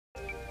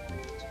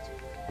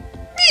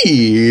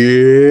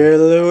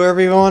Hello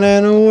everyone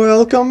and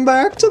welcome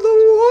back to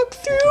the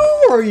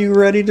walkthrough! Are you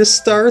ready to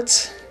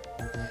start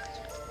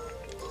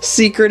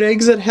Secret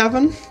Exit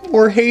Heaven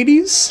or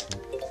Hades?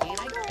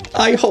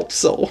 I hope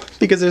so,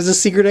 because there's a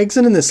secret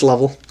exit in this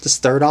level to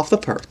start off the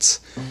parts.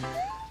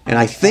 And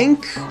I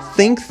think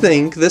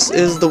this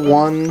is the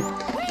one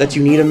that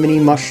you need a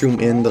mini mushroom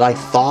in that I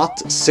thought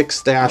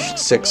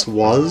 6-6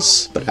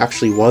 was, but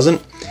actually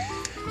wasn't.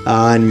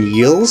 And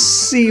you'll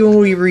see when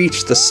we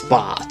reach the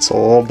spot.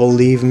 Oh,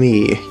 believe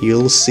me,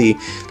 you'll see.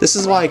 This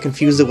is why I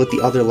confused it with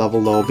the other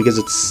level, though, because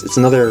it's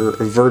another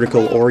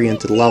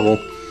vertical-oriented level.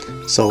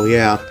 So,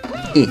 yeah.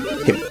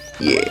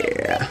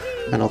 Yeah.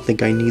 I don't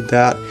think I need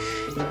that.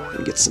 Let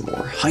me get some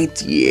more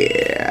height.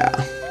 Yeah.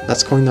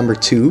 That's coin number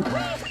 2.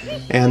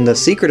 And the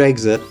secret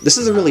exit... This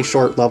is a really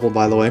short level,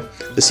 by the way.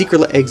 The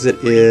secret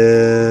exit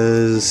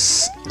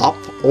is up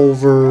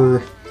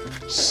over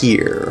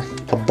here.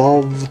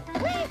 Above...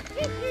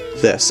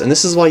 this, and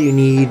this is why you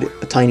need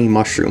a tiny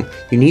mushroom.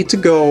 You need to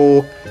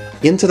go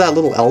into that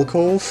little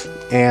alcove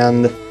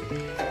and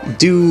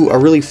do a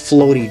really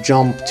floaty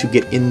jump to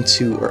get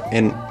into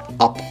and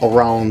up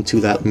around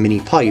to that mini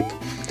pipe.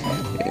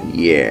 And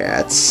yeah,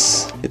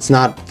 it's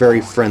not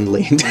very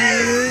friendly.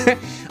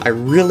 I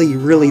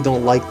really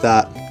don't like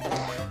that.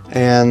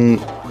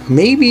 And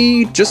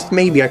maybe, just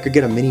maybe, I could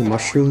get a mini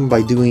mushroom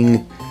by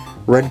doing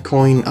red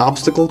coin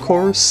obstacle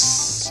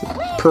course,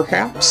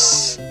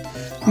 perhaps?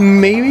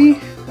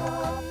 Maybe?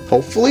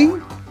 Hopefully?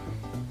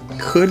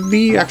 Could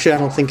be. Actually, I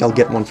don't think I'll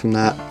get one from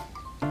that.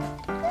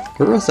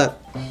 Where was that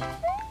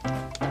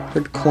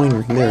red coin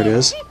ring? There it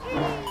is.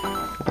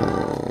 I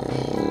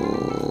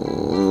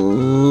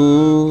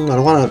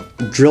don't want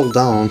to drill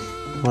down.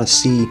 I want to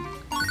see.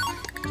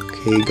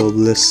 Okay, go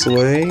this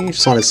way.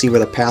 Just want to see where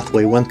the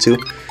pathway went to.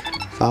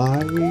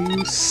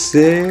 5,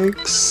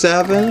 6,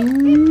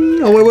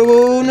 7. Oh, wait,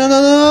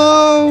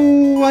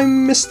 no! I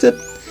missed it.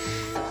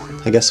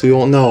 I guess we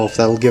won't know if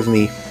that'll give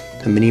me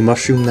a mini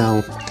mushroom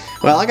now.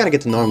 Well, I gotta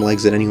get the normal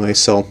exit anyway,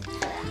 so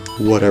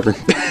whatever.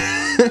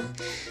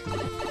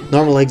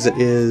 Normal exit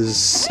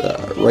is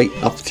right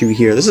up through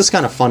here. This is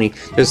kind of funny.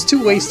 There's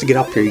 2 ways to get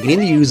up here. You can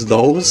either use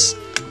those,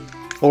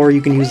 or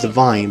you can use the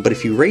vine. But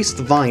if you race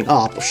the vine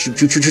up,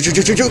 shoot,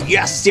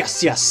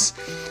 yes,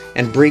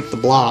 and break the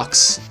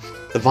blocks,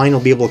 the vine will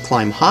be able to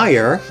climb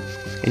higher,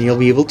 and you'll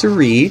be able to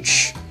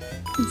reach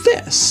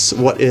this.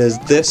 What is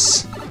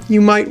this, you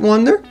might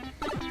wonder?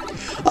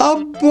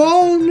 A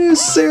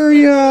bonus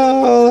area!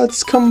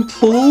 That's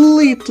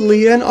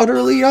completely and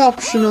utterly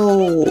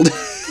optional!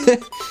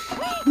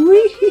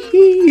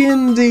 Wee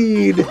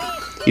indeed!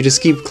 You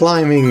just keep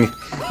climbing.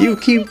 You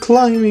keep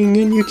climbing,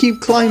 and you keep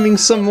climbing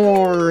some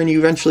more, and you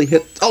eventually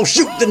hit... Oh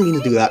shoot! Didn't mean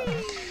to do that!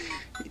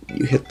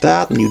 You hit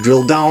that, and you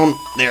drill down.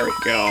 There we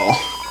go.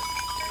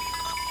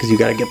 Because you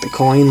gotta get the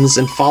coins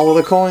and follow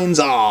the coins.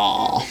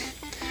 Aww.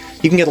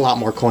 You can get a lot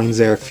more coins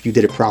there if you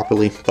did it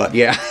properly, but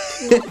yeah.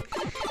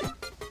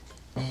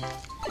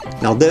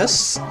 Now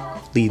this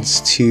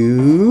leads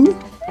to...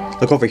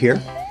 Look over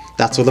here.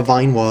 That's where the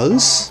vine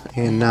was.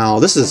 And now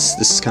this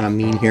is kind of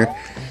mean here.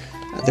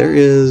 There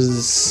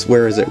is...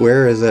 Where is it?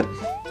 Where is it?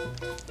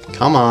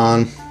 Come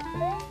on.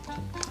 I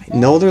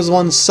know there's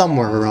one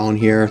somewhere around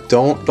here.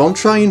 Don't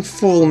try and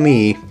fool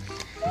me.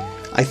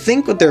 I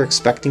think what they're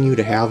expecting you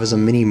to have is a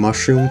mini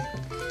mushroom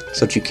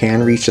so that you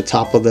can reach the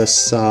top of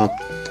this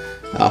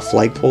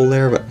flagpole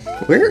there. But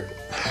where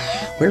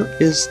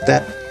is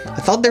that? I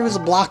thought there was a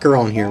block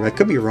around here, but I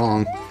could be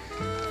wrong.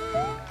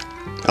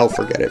 Oh,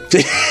 forget it.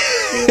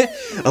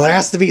 Well, there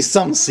has to be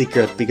some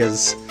secret,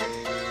 because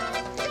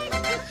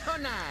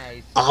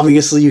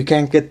obviously you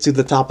can't get to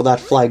the top of that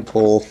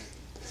flagpole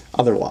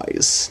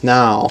otherwise.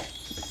 Now,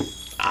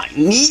 I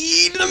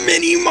need a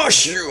mini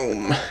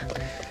mushroom!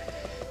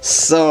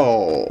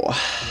 So...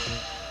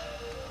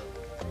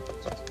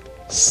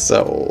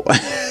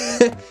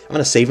 I'm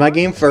gonna save my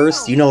game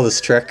first. You know this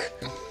trick.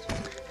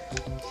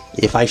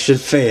 If I should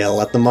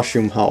fail at the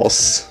mushroom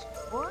house,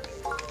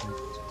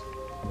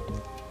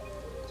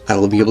 I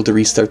will be able to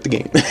restart the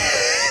game.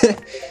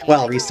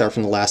 Well, restart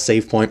from the last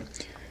save point.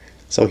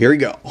 So here we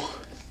go.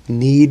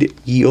 Need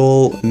ye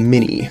ol'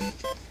 mini.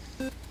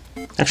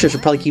 Actually, I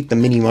should probably keep the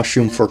mini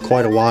mushroom for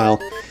quite a while,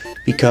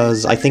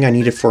 because I think I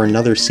need it for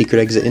another secret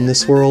exit in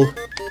this world.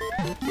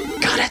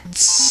 Got it!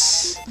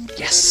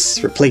 Yes!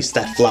 Replace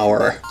that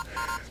flower.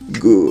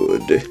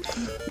 Good.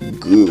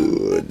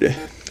 Good.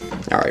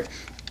 Alright.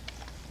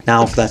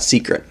 Now for that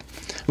secret.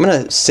 I'm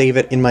going to save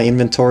it in my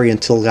inventory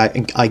until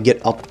I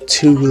get up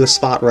to the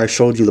spot where I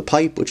showed you the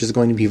pipe, which is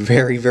going to be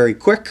very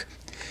quick.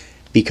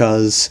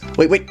 Because...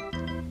 Wait!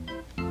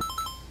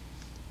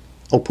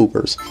 Oh,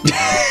 poopers.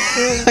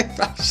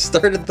 I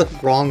started the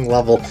wrong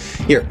level.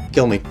 Here,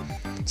 kill me.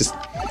 Just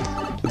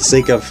for the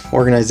sake of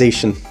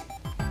organization.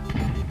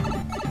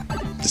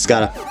 Just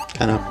gotta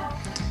kind of,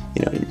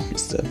 you know,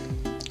 just,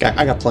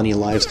 I got plenty of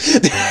lives.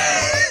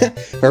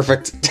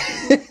 Perfect.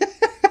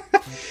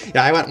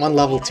 Yeah, I went one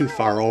level too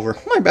far over.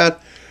 My bad.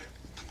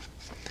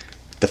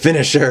 The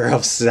finisher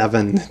of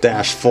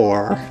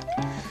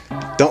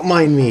 7-4. Don't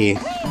mind me.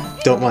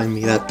 Don't mind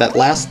me. That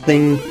last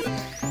thing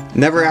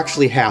never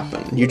actually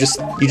happened. You just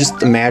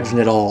imagine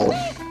it all.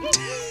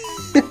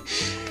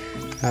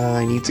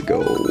 I need to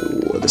go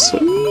this way.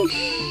 I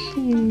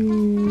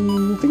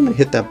think I'm gonna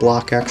hit that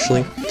block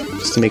actually,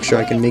 just to make sure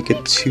I can make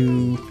it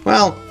to.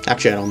 Well,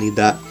 actually, I don't need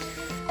that.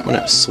 I'm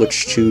gonna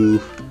switch to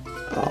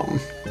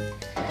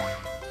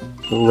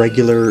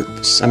regular.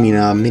 I mean,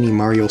 Mini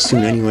Mario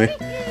soon anyway.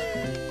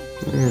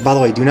 By the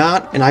way, do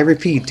not, and I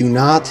repeat, do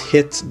not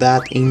hit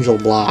that angel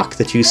block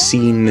that you've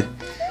seen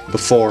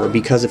before,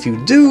 because if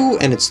you do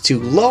and it's too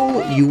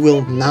low, you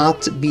will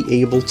not be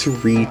able to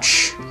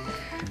reach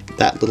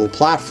that little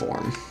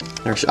platform.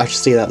 Or I should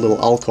say that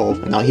little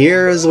alcove. Now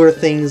here is where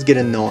things get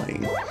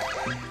annoying.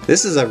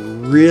 This is a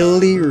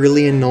really,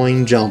 really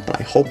annoying jump, and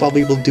I hope I'll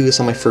be able to do this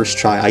on my first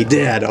try. I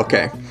did,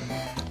 okay.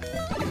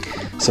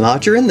 So now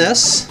that you're in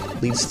this,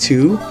 leads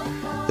to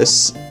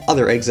this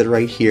other exit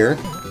right here.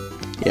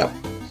 Yep.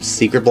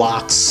 Secret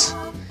blocks.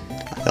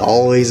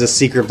 Always a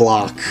secret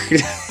block.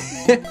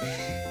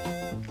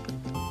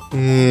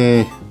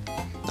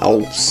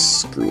 Oh,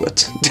 screw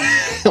it.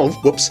 Oh,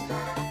 whoops.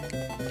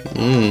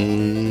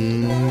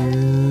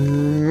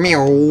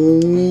 Meow.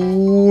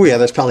 Yeah,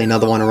 there's probably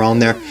another one around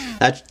there.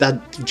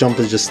 That jump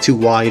is just too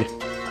wide.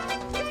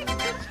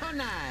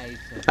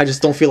 I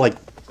just don't feel like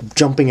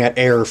jumping at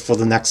air for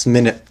the next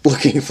minute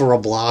looking for a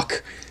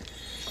block.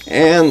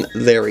 And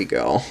there we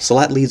go. So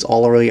that leads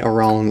all the way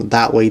around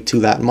that way to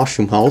that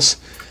mushroom house.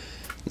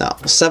 Now,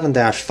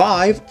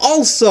 7-5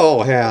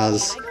 also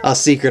has a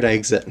secret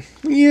exit.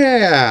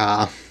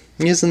 Yeah!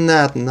 Isn't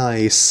that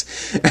nice?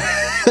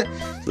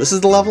 This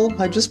is the level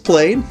I just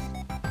played.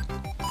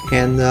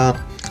 And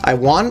I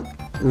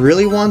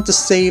really want to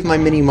save my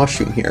mini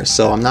mushroom here.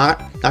 So I'm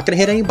not gonna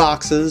hit any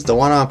boxes. Don't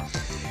wanna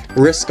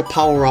risk a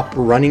power-up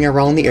running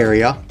around the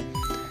area.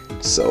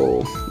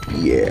 So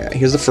yeah,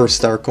 here's the first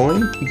star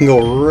coin. You can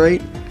go right...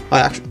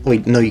 actually,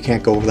 wait, no, you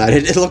can't go over that.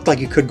 It looked like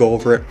you could go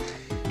over it.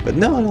 But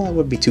no, that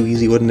would be too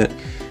easy, wouldn't it?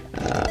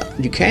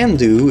 What you can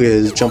do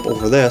is jump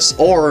over this,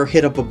 or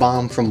hit up a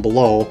bomb from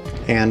below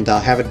and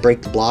have it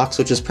break the blocks,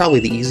 which is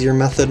probably the easier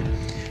method.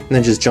 And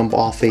then just jump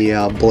off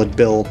a bullet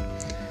bill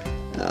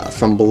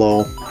from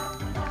below.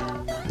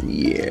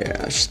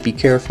 Yeah, just be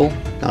careful.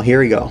 Now here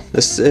we go.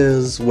 This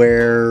is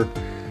where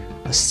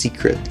a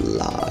secret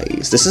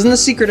lies. This isn't a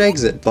secret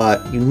exit,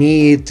 but you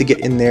need to get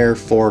in there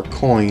for a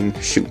coin.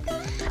 Shoot.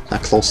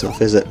 Not close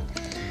enough, is it?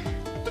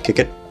 Kick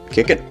it.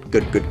 Kick it.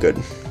 Good, good, good.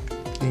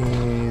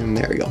 And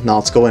there we go. Now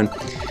let's go in.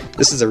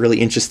 This is a really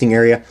interesting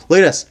area. Look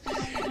at this.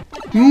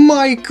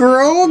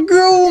 Micro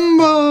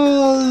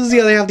Goombas!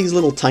 Yeah, they have these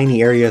little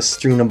tiny areas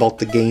strewn about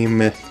the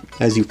game,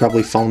 as you've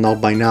probably found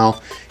out by now.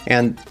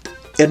 And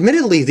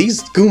admittedly,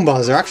 these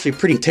Goombas are actually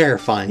pretty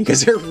terrifying,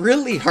 because they're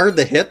really hard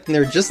to hit, and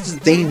they're just as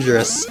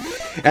dangerous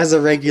as a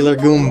regular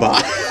Goomba.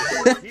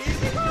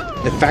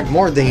 In fact,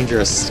 more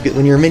dangerous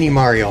when you're Mini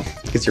Mario,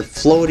 because you're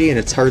floaty and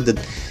it's hard to...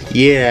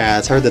 Yeah,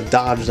 it's hard to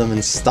dodge them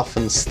and stuff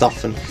and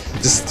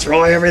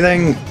destroy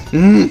everything!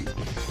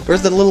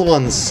 Where's the little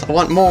ones? I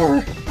want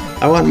more!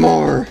 I want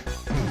more!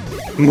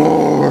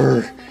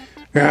 More!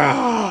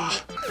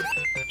 Ah!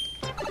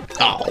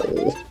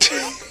 Oh!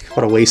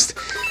 What a waste.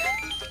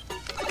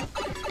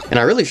 And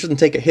I really shouldn't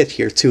take a hit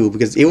here too,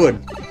 because it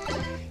would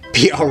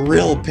be a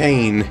real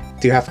pain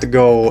to have to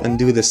go and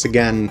do this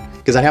again,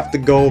 because I'd have to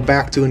go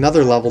back to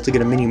another level to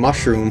get a mini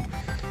mushroom.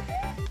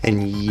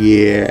 And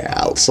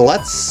yeah, so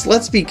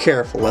let's be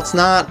careful. Let's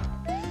not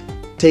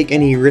take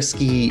any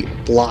risky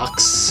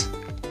blocks.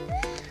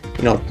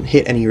 You know,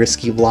 hit any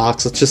risky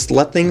blocks. Let's just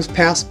let things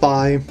pass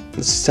by.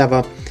 Let's just have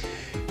a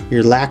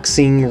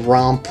relaxing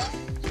romp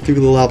through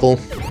the level.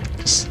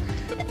 Just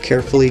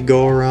carefully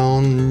go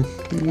around.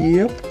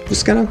 Yep,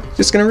 just gonna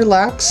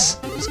relax.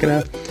 Just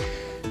gonna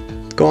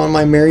go on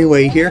my merry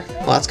way here.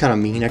 Well, that's kind of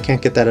mean. I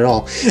can't get that at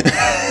all.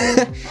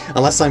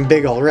 Unless I'm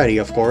big already,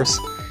 of course.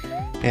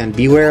 And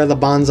beware of the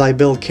Bonsai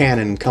Bill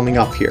cannon coming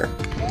up here.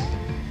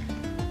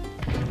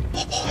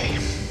 Oh boy.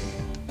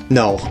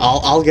 No,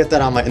 I'll get that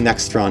on my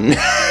next run.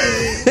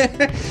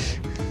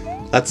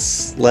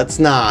 Let's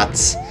not.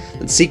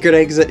 The secret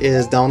exit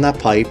is down that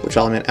pipe, which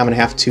I'm gonna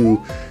have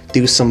to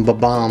do some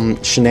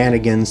ba-bomb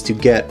shenanigans to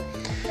get.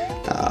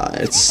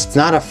 It's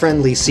not a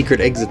friendly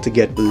secret exit to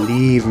get,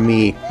 believe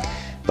me.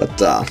 But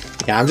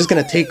yeah, I'm just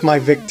gonna take my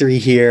victory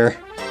here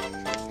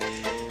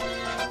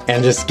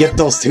and just get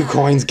those 2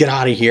 coins, get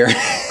out of here.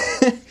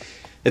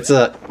 It's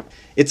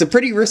a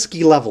pretty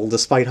risky level,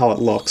 despite how it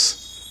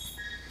looks,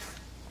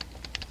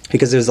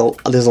 because there's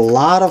a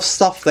lot of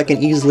stuff that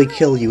can easily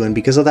kill you, and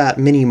because of that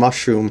mini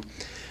mushroom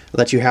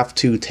that you have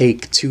to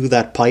take to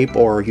that pipe,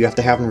 or you have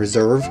to have in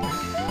reserve,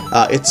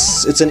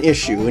 it's an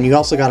issue. And you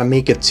also got to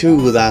make it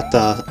to that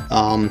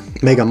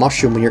mega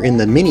mushroom when you're in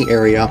the mini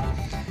area,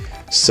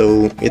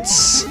 so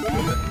it's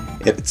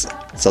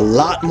a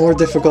lot more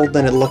difficult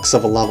than it looks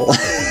of a level.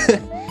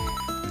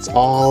 It's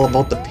all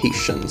about the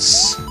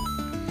patience.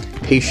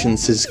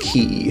 Patience is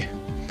key.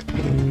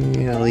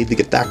 And I'll need to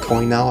get that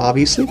coin now,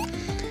 obviously.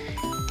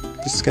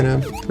 Just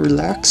gonna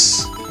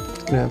relax.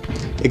 Gonna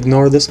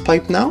ignore this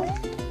pipe now.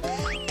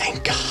 Thank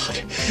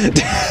god.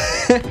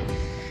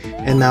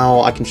 And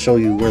now I can show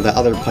you where the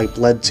other pipe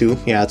led to.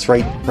 Yeah, it's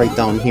right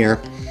down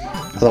here.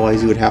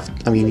 Otherwise you would have,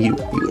 I mean, you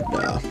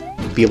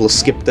would be able to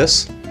skip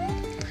this.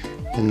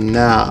 And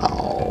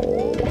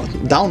now,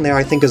 down there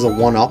I think is a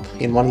 1-up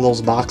in one of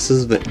those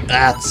boxes, but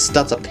that's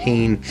a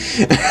pain.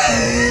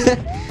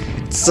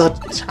 It's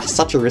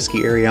such a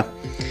risky area.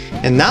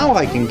 And now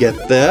I can get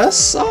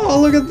this.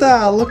 Oh, look at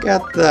that, look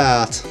at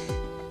that.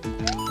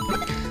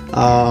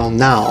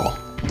 Now,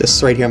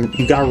 this right here,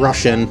 you gotta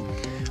rush in.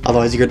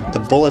 Otherwise,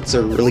 the bullets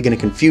are really gonna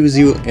confuse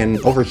you.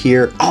 And over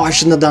here, oh, I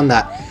shouldn't have done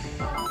that.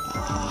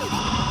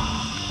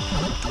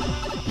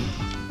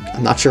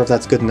 I'm not sure if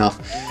that's good enough,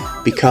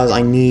 because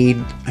I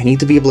need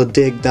to be able to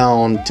dig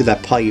down to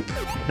that pipe.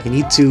 I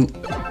need to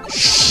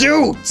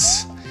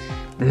shoot.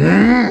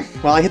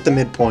 Well, I hit the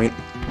midpoint.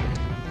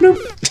 Nope.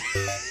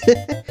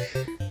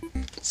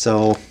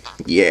 So,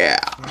 yeah.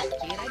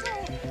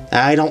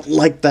 I don't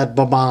like that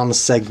bomb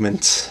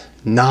segment.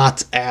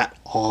 Not at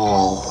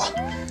all.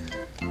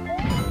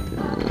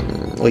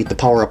 Wait, the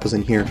power-up was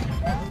in here.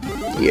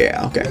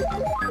 Yeah, okay.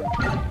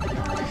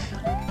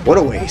 What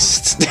a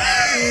waste.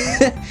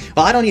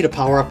 Well, I don't need a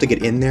power-up to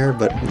get in there,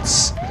 but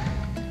it's...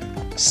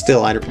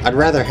 Still, I'd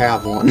rather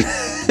have one.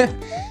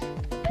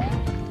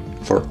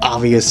 For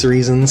obvious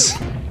reasons.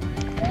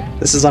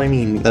 This is what I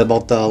mean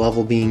about the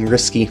level being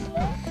risky.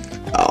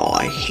 Oh,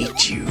 I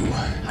hate you.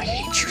 I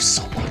hate you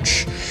so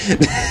much.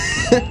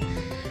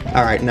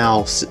 Alright,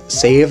 now,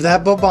 save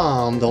that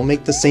bomb. Don't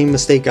make the same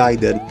mistake I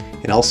did.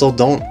 And also,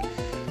 don't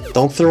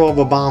throw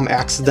a bomb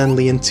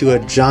accidentally into a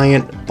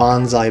giant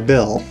bonsai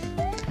bill.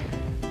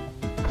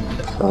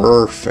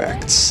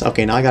 Perfect.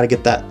 Okay, now I gotta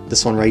get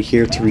this one right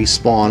here to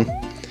respawn.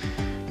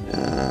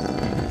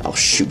 Oh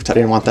shoot, I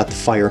didn't want that to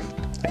fire.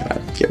 I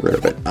gotta get rid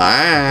of it.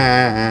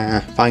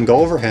 Ah, fine, go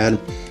overhead.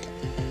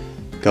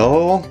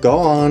 Go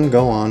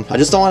on. I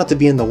just don't want it to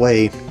be in the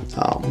way.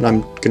 When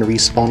I'm gonna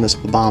respawn this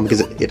bomb, because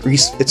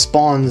it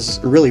spawns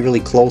really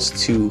close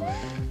to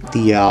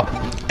the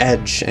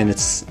edge, and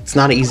it's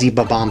not an easy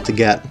bomb to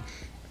get.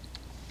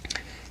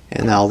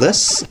 And now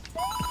this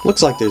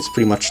looks like there's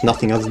pretty much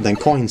nothing other than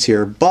coins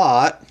here,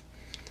 but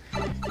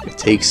it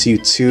takes you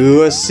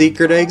to a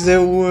secret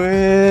exit with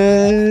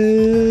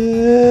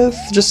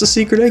just a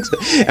secret exit.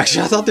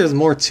 Actually, I thought there was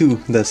more to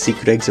the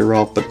secret exit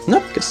route, but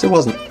nope, guess there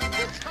wasn't.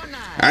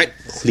 Alright,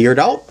 cleared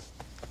out.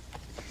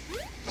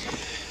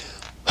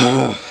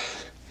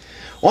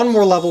 One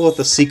more level with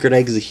a secret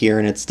exit here,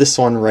 and it's this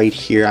one right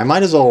here. I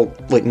might as well...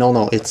 Wait,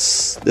 no,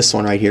 it's this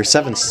one right here,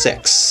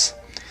 7-6.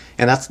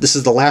 And this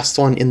is the last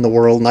one in the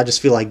world, and I just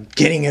feel like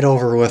getting it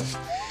over with.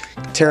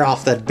 Tear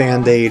off that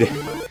band-aid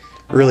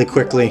really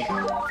quickly,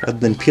 rather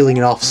than peeling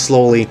it off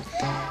slowly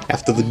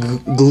after the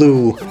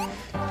glue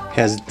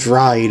has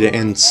dried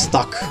and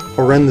stuck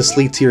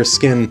horrendously to your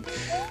skin.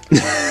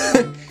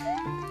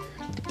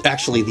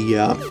 Actually,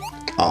 the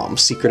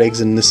secret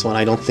exit in this one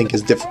I don't think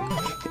is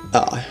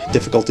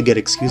difficult to get,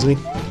 excuse me.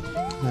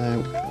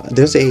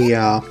 There's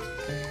a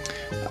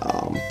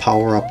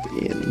power-up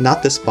in,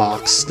 not this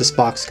box. This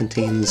box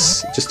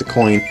contains just a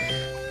coin,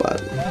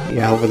 but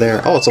yeah, over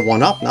there. Oh, it's a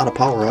 1-up, not a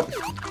power-up.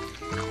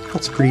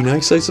 That's pretty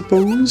nice, I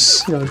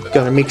suppose. You know,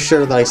 gotta make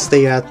sure that I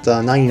stay at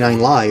 99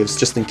 lives,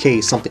 just in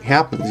case something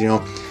happens, you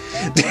know.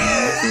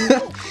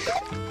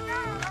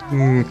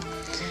 I'm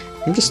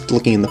just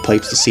looking in the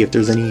pipes to see if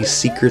there's any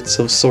secrets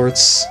of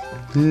sorts.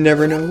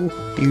 Never know.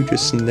 You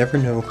just never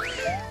know.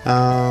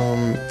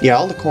 Yeah,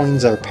 all the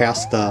coins are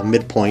past the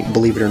midpoint,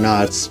 believe it or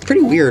not. It's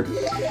pretty weird.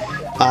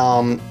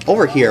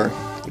 Over here,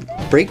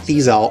 break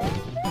these out.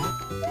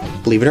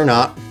 Believe it or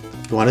not,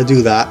 you want to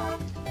do that.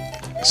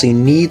 So you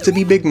need to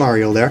be Big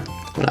Mario there.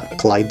 I'm gonna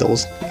collide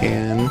those,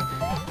 and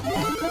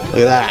look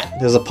at that.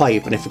 There's a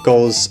pipe, and if it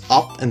goes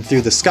up and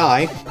through the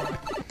sky,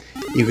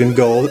 you can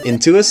go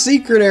into a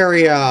secret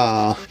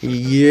area.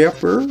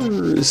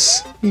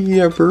 Yepers.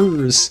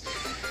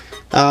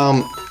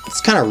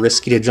 It's kind of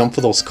risky to jump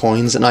for those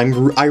coins, and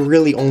I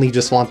really only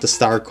just want the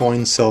star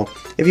coins, so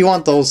if you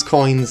want those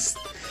coins,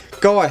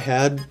 go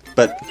ahead,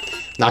 but I'm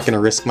not going to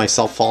risk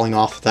myself falling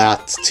off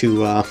that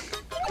to,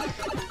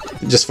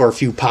 just for a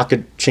few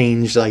pocket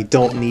change that I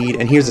don't need.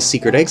 And here's a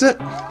secret exit.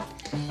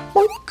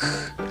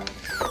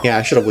 Bonk. Yeah,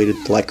 I should have waited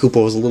till that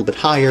Koopa was a little bit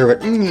higher,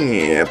 but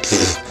yeah,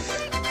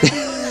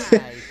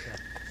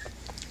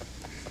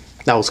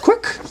 that was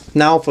quick.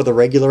 Now for the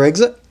regular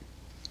exit.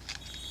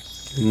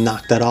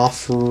 Knock that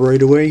off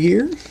right away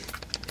here.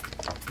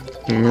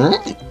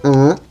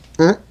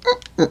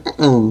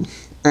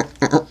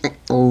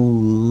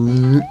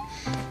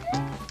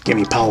 Give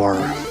me power.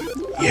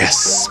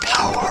 Yes,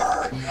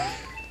 power.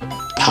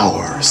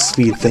 Power.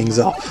 Speed things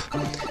up.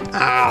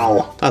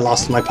 Ow! I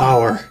lost my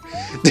power.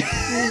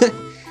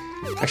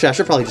 Actually, I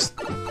should probably just...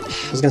 I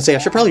was gonna say, I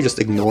should probably just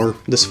ignore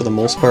this for the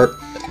most part.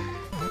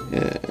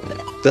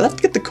 Did that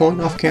get the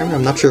coin off camera?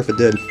 I'm not sure if it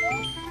did.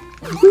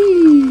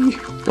 Whee!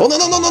 Oh,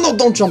 no,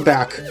 don't jump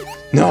back!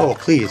 No,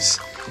 please.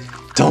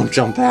 Don't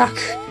jump back.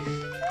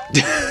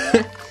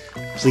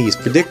 Please,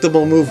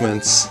 predictable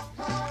movements.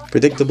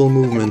 Predictable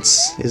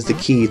movements is the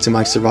key to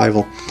my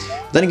survival.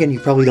 Then again, you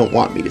probably don't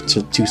want me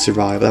to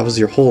survive. That was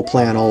your whole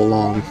plan all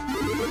along.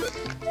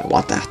 I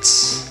want that.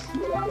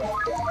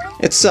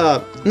 It's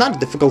not a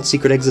difficult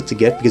secret exit to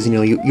get, because, you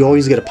know, you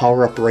always get a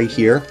power-up right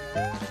here.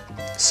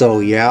 So,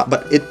 yeah,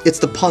 but it's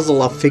the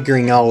puzzle of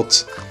figuring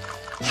out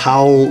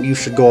how you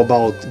should go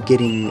about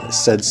getting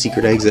said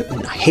secret exit.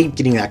 And I hate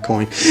getting that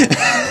coin.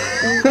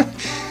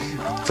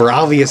 For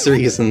obvious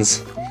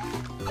reasons.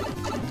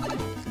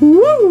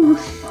 Woo!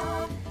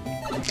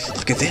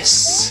 Look at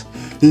this!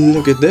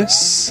 Look at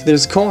this!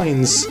 There's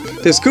coins!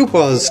 There's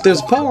Koopas!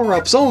 There's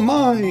power-ups! Oh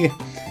my!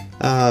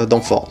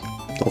 Don't fall.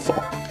 Don't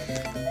fall.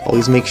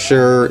 Always make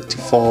sure to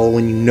fall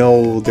when you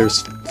know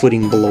there's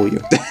footing below you.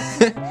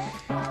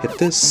 Hit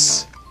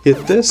this.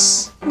 Hit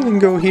this.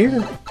 And go here.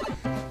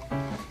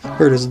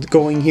 Where does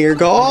going here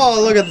go?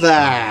 Oh, look at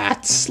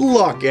that!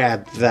 Look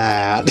at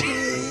that!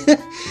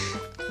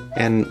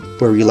 And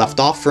where we left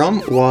off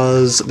from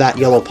was that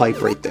yellow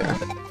pipe right there.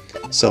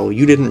 So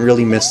you didn't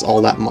really miss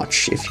all that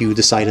much if you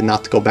decided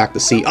not to go back to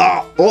see.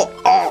 Oh, oh,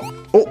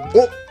 oh, oh,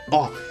 oh,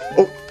 oh,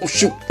 oh, oh,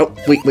 shoot. Oh,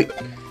 wait, wait.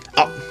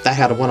 Oh, that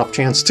had a one-up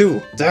chance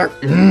too. There.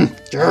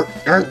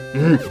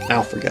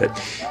 I'll forget it.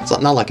 It's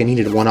not like I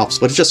needed one-ups,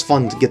 but it's just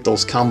fun to get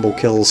those combo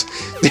kills.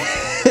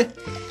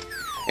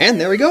 And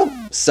there we go.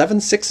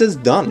 7 sixes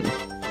done.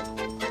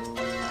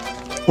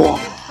 Whoa.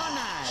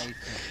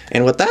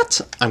 And with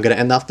that, I'm going to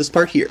end off this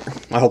part here.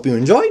 I hope you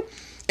enjoy,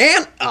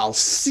 and I'll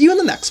see you in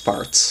the next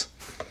part.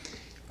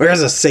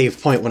 Where's a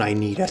save point when I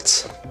need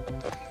it?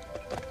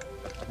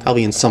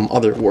 Probably in some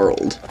other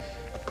world.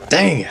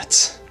 Dang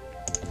it.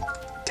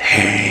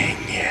 Dang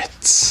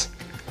it.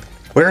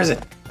 Where is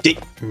it?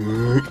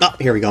 Oh,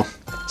 here we go.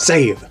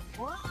 Save.